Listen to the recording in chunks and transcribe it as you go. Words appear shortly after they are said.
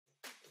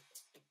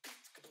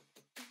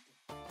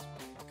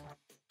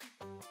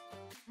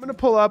I'm going to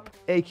pull up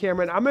a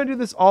camera, and I'm going to do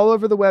this all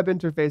over the web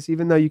interface,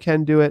 even though you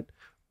can do it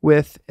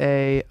with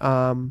a,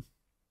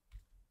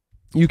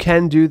 you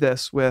can do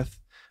this with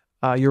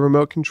your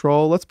remote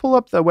control. Let's pull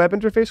up the web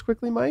interface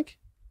quickly, Mike,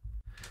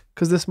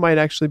 because this might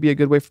actually be a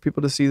good way for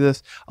people to see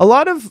this. A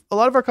lot of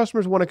our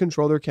customers want to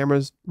control their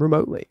cameras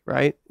remotely,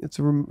 right? It's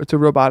a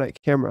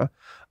robotic camera.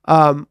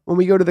 When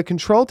we go to the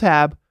control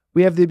tab,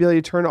 we have the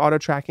ability to turn auto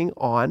tracking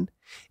on,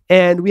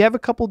 and we have a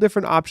couple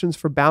different options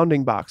for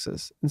bounding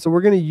boxes. And so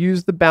we're going to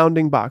use the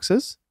bounding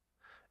boxes.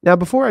 Now,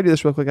 before I do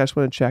this real quick, I just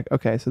want to check.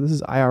 Okay, so this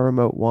is IR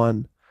remote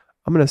 1.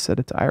 I'm going to set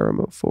it to IR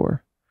remote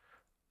 4.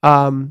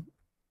 All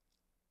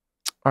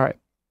right,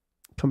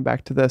 come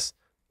back to this.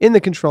 In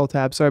the control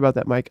tab, sorry about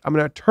that, Mike. I'm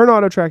going to turn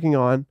auto tracking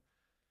on.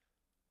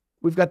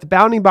 We've got the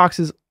bounding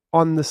boxes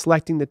on the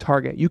selecting the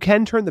target. You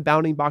can turn the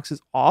bounding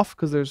boxes off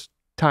because there's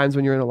times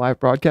when you're in a live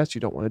broadcast, you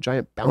don't want a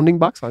giant bounding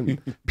box on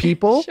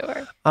people.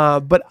 Sure.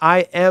 But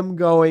I am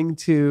going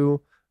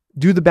to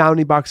do the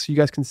bounding box so you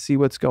guys can see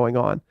what's going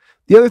on.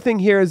 The other thing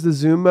here is the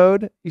zoom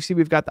mode. You see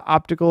we've got the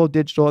optical,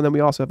 digital, and then we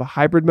also have a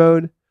hybrid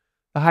mode.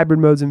 The hybrid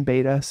mode's in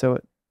beta, so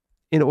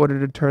in order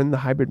to turn the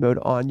hybrid mode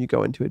on, you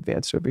go into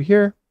advanced over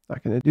here.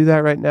 Not going to do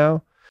that right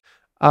now.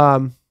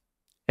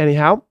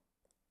 Anyhow,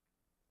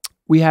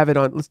 we have it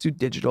on. Let's do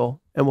digital,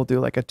 and we'll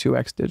do like a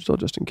 2x digital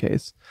just in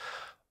case.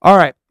 All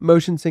right,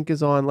 motion sync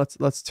is on.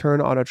 Let's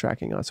turn auto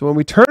tracking on. So when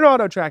we turn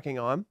auto tracking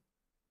on,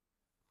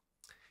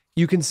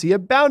 you can see a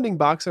bounding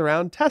box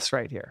around tests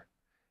right here.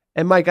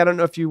 And Mike, I don't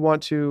know if you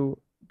want to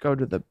go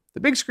to the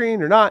big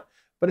screen or not,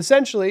 but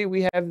essentially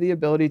we have the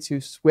ability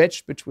to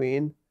switch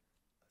between.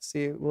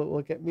 See,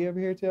 look at me over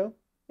here too.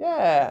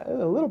 Yeah,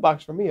 a little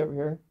box for me over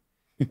here,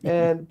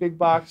 and big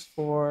box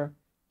for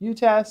you,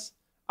 Tess.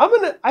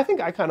 I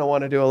think I kind of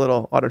want to do a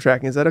little auto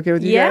tracking. Is that okay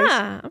with you guys?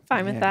 Yeah, I'm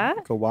fine with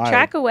that. Go wild.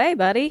 Track away,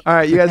 buddy. All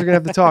right, you guys are gonna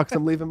have to talk because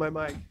I'm leaving my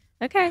mic.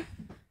 Okay.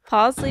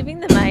 Paul's leaving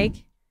the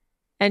mic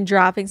and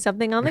dropping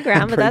something on the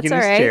ground, but that's all Bringing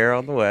his right. chair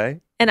on the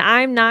way. And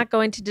I'm not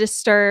going to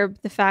disturb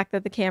the fact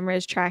that the camera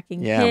is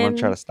tracking Yeah, him. I'm going to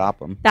try to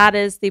stop him. That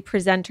is the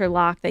presenter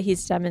lock that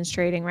he's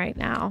demonstrating right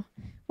now,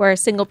 where a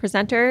single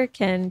presenter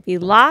can be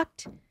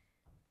locked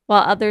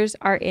while others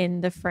are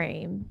in the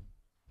frame.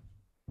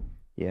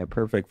 Yeah,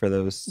 perfect for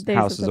those There's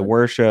houses a of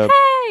worship,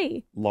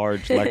 Hey!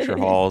 large lecture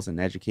halls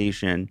and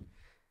education,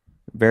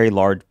 very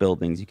large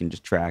buildings. You can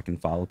just track and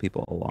follow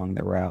people along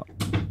their route.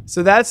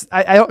 So that's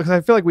I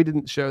feel like we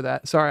didn't show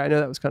that. Sorry, I know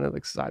that was kind of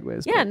like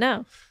sideways. Yeah,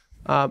 no.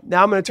 Now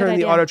I'm going to turn the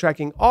idea. auto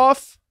tracking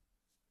off.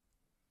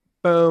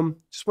 Boom.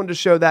 Just wanted to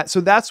show that. So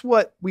that's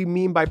what we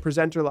mean by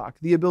presenter lock,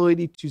 the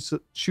ability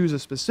to choose a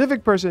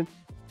specific person